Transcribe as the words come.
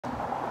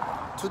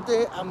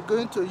Today I'm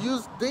going to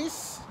use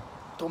this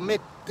to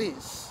make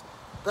this.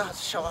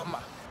 That's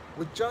shawarma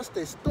with just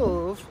a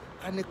stove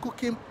and a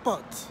cooking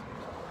pot.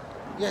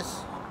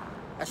 Yes,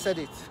 I said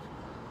it.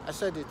 I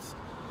said it.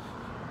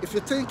 If you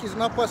think it's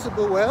not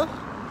possible, well,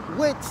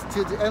 wait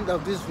till the end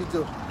of this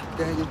video,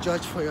 then you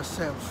judge for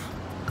yourself.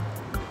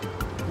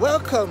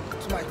 Welcome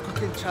to my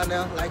cooking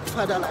channel, like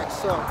father, like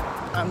son.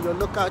 I'm your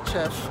local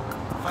chef,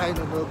 Fine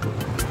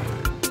Inogo.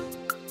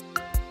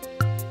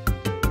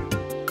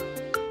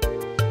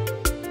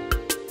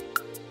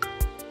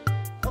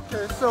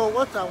 Okay, so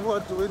what and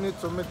what do we need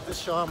to make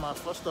this shawarma?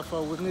 First of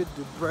all, we need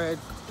the bread.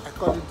 I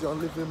call it the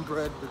unleavened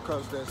bread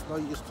because there's no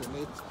yeast in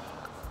it.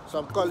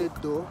 Some call it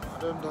dough. I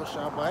don't know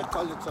shawarma, I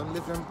call it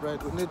unleavened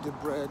bread. We need the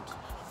bread.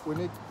 We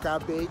need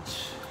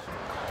cabbage,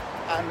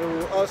 and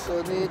we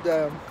also need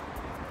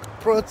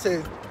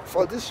protein.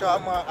 For this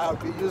shawarma, I'll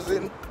be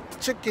using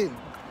chicken.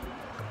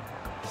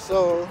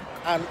 So,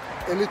 and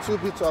a little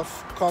bit of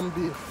corned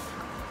beef.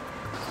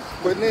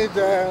 We need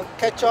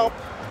ketchup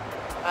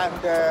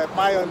and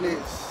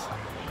mayonnaise.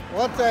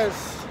 What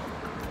else?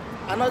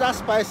 Another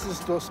spices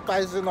to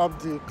spicing up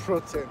the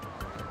protein.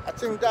 I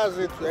think that's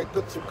it. We're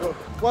good to go.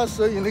 What's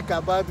so unique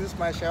about this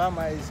my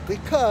shawarma is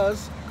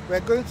because we're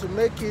going to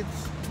make it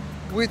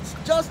with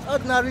just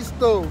ordinary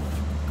stove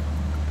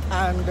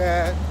and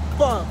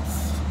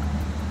pots.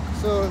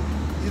 So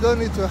you don't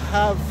need to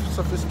have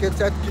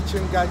sophisticated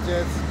kitchen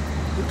gadgets.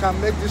 You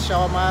can make this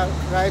shawarma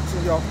right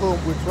in your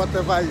home with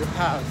whatever you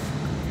have.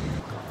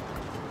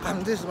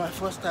 And this is my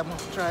first time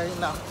of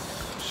trying out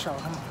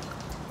shawarma.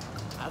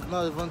 I've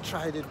not even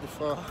tried it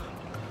before,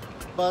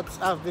 but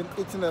I've been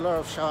eating a lot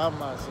of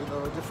shawarmas, you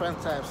know,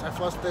 different types. I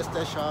first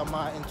tasted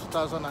shawarma in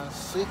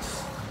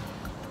 2006.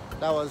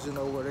 That was, you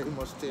know, where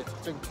Immerse State.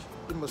 I think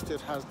Immerse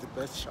State has the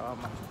best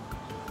shawarma.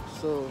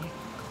 So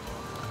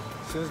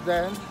since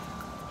then,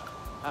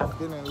 I've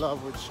been in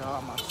love with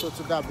shawarma. So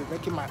today I'll be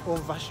making my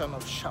own version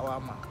of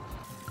shawarma.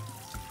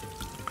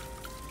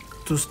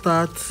 To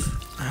start,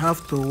 I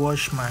have to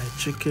wash my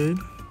chicken,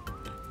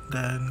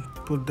 then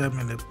put them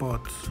in a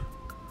pot.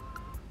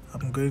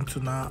 I'm going to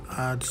now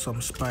add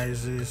some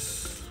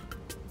spices,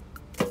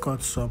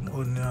 cut some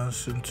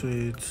onions into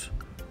it,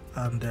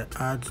 and then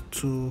add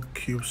 2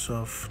 cubes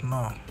of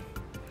nor.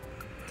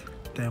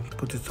 Then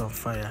put it on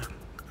fire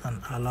and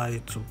allow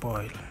it to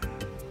boil.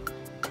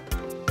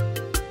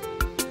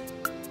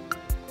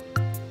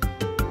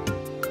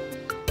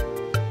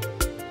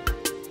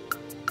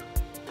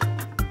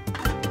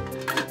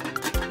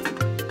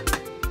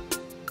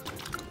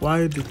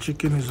 While the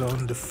chicken is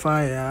on the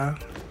fire,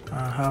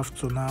 I have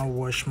to now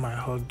wash my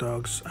hot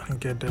dogs and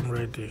get them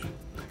ready.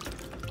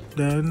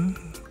 Then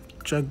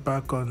check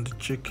back on the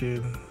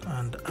chicken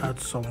and add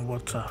some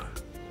water.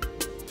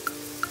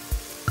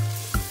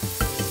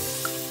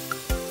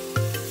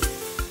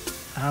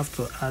 I have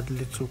to add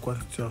little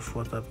quantity of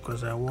water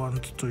because I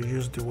want to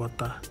use the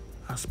water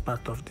as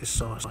part of the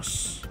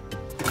sauce.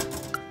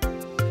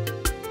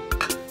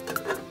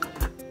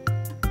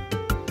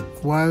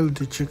 While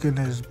the chicken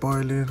is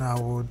boiling, I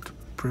would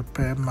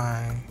prepare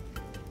my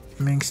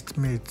minced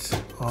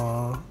meat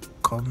or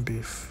corned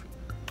beef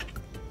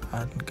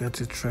and get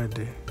it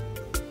ready.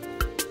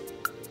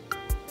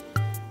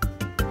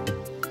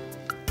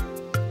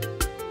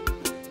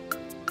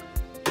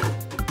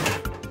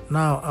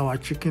 Now our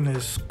chicken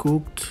is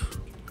cooked.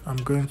 I'm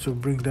going to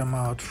bring them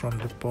out from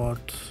the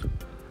pot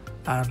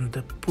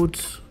and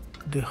put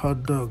the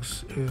hot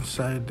dogs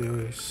inside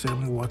the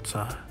same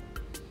water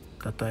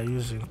that I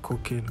use in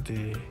cooking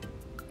the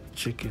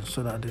chicken,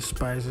 so that the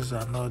spices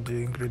and all the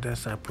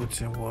ingredients I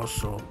put in will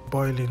also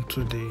boil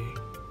into the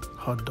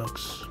hot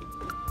dogs.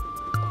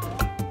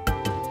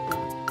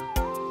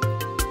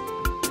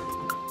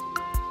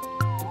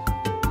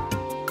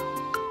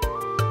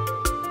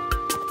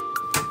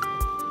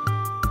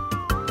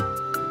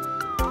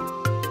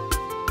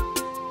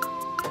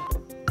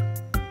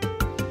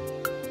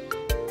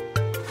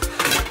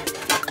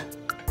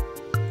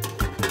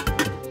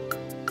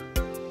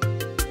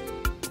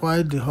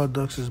 While the hot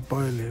dogs is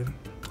boiling,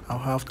 I'll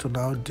have to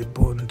now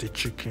debone the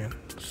chicken.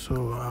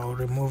 So I'll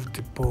remove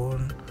the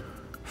bone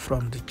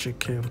from the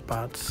chicken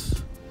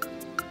parts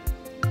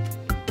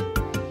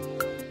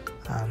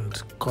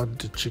and cut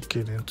the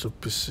chicken into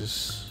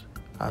pieces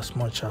as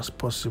much as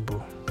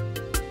possible.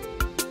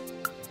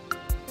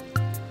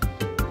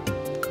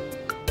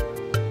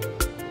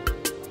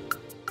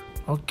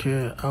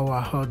 Okay,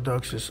 our hot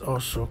dogs is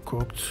also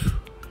cooked,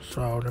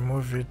 so I'll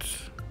remove it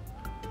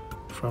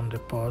from the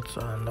pot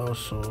and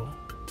also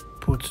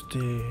put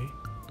the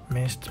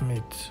minced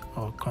meat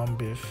or corned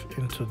beef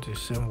into the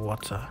same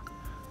water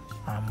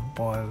and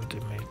boil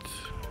the meat.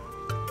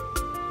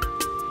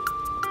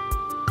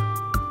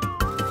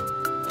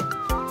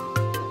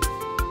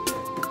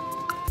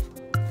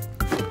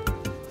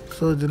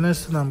 So the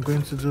next thing I'm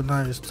going to do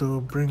now is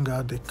to bring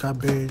out the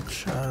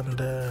cabbage and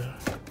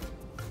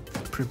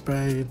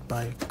prepare it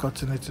by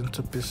cutting it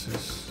into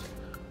pieces.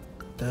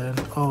 Then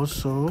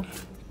also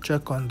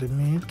check on the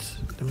meat.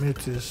 The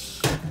meat is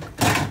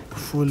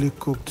fully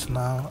cooked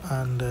now,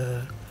 and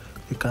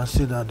you can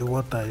see that the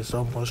water is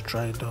almost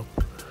dried up.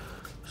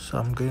 So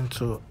I'm going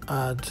to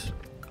add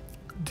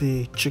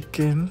the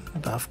chicken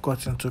that I've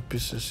cut into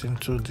pieces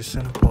into the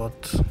same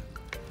pot.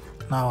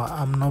 Now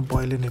I'm not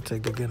boiling it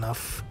again,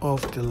 I've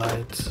off the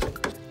lights.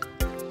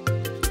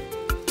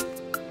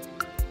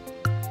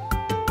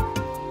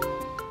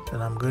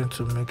 Then I'm going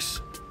to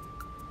mix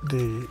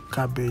the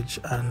cabbage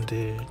and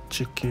the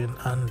chicken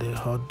and the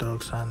hot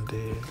dogs and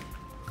the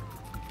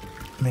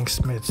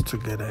mixed meat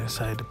together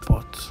inside the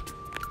pot.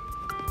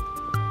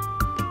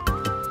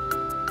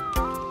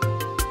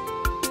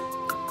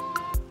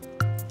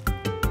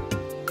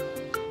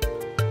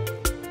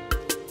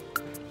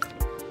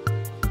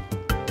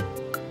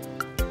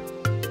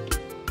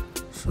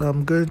 So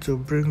I'm going to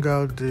bring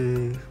out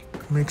the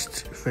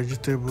mixed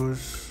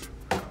vegetables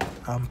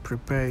and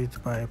prepare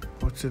it by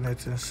putting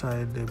it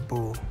inside the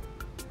bowl.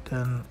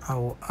 Then I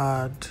will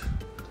add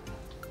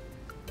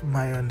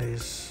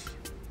mayonnaise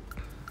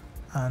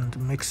and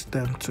mix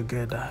them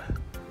together.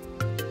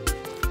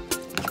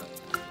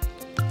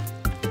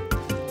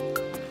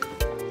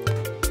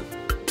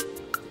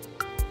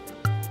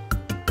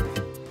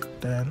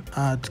 Then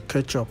add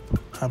ketchup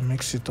and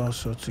mix it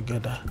also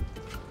together.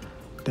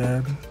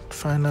 Then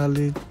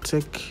finally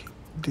take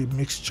the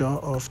mixture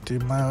of the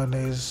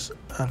mayonnaise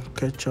and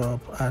ketchup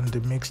and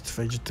the mixed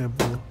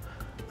vegetable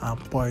and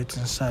pour it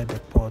inside the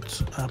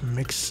pot and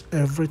mix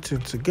everything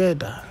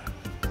together.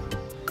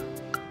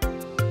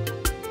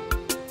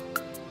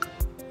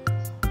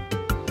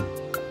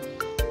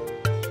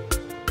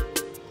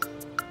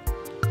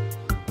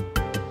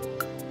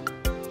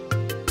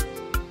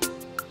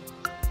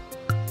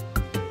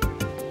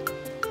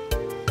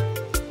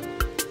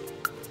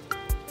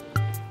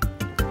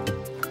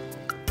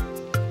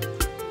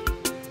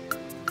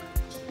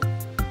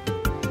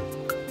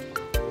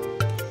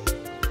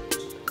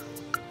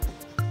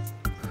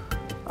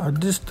 At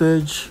this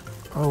stage,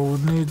 I will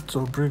need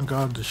to bring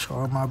out the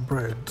shawarma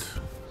bread.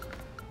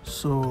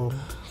 So,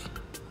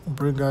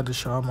 bring out the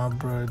shawarma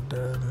bread,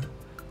 then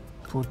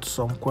put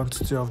some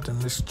quantity of the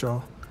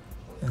mixture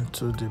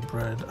into the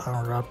bread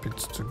and wrap it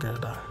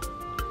together.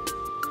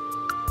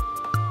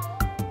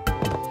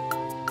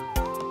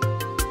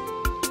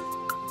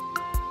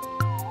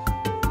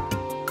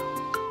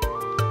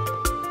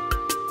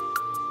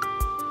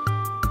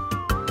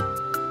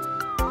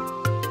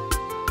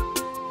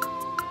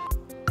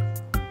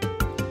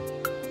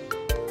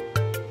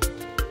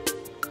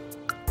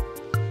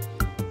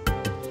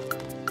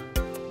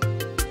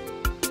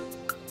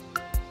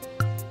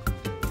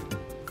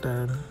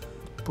 Then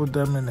put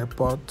them in a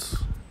pot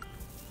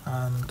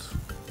and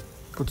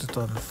put it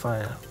on the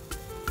fire.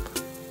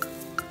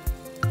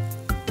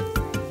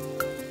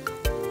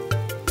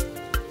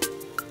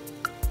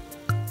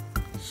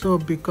 So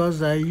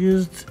because I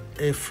used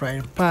a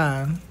frying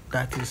pan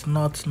that is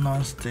not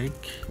non-stick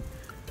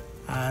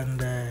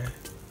and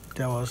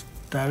there was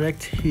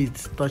direct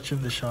heat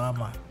touching the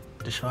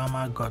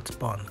shawarma got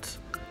burnt.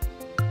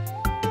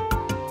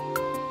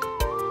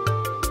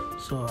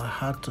 So I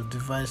had to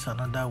devise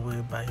another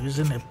way by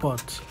using a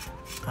pot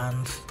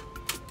and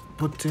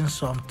putting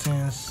some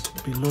things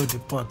below the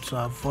pot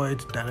to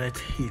avoid direct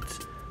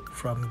heat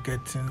from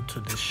getting to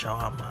the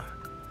shawarma.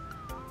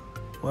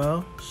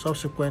 Well,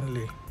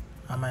 subsequently,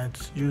 I might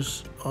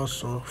use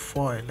also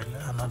foil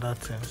and other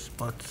things,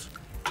 but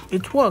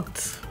it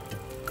worked.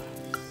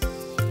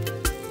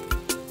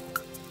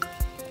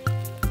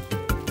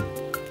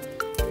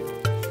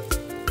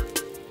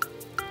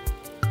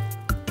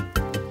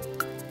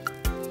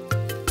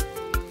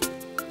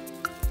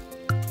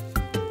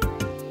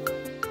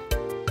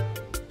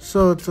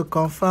 So to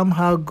confirm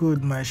how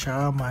good my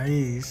shawarma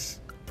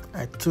is,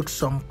 I took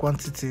some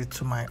quantity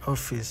to my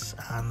office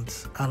and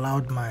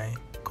allowed my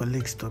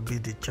colleagues to be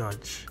the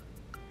judge.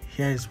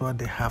 Here is what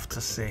they have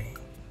to say.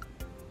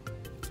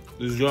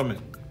 It's yummy.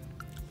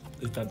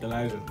 It's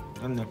tantalizing.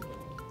 And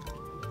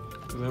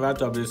it's never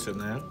to be seen,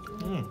 eh?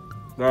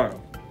 Right.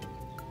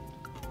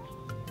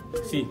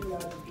 See,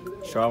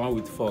 shawarma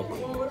with fork.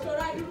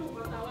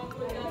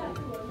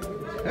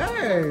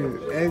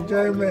 Hey,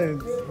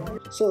 enjoyment.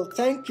 So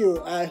thank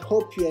you. I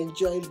hope you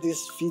enjoyed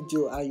this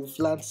video and you've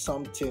learned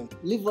something.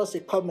 Leave us a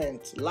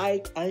comment,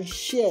 like and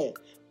share.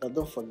 But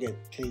don't forget,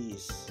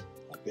 please,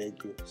 I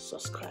beg you,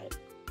 subscribe.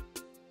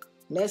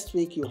 Next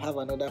week you'll have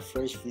another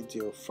fresh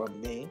video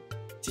from me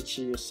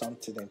teaching you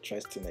something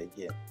interesting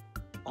again.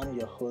 I'm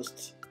your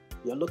host,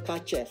 your local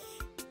chef,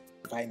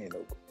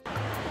 Vininogo.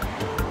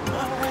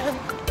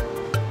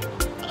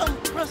 I'm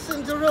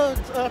crossing the road.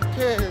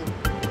 Okay.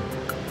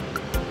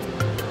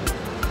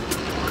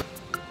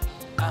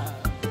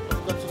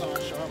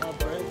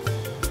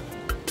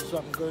 So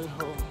I'm going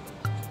home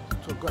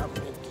to go and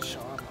make the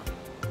shawarma.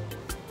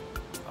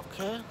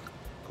 Okay?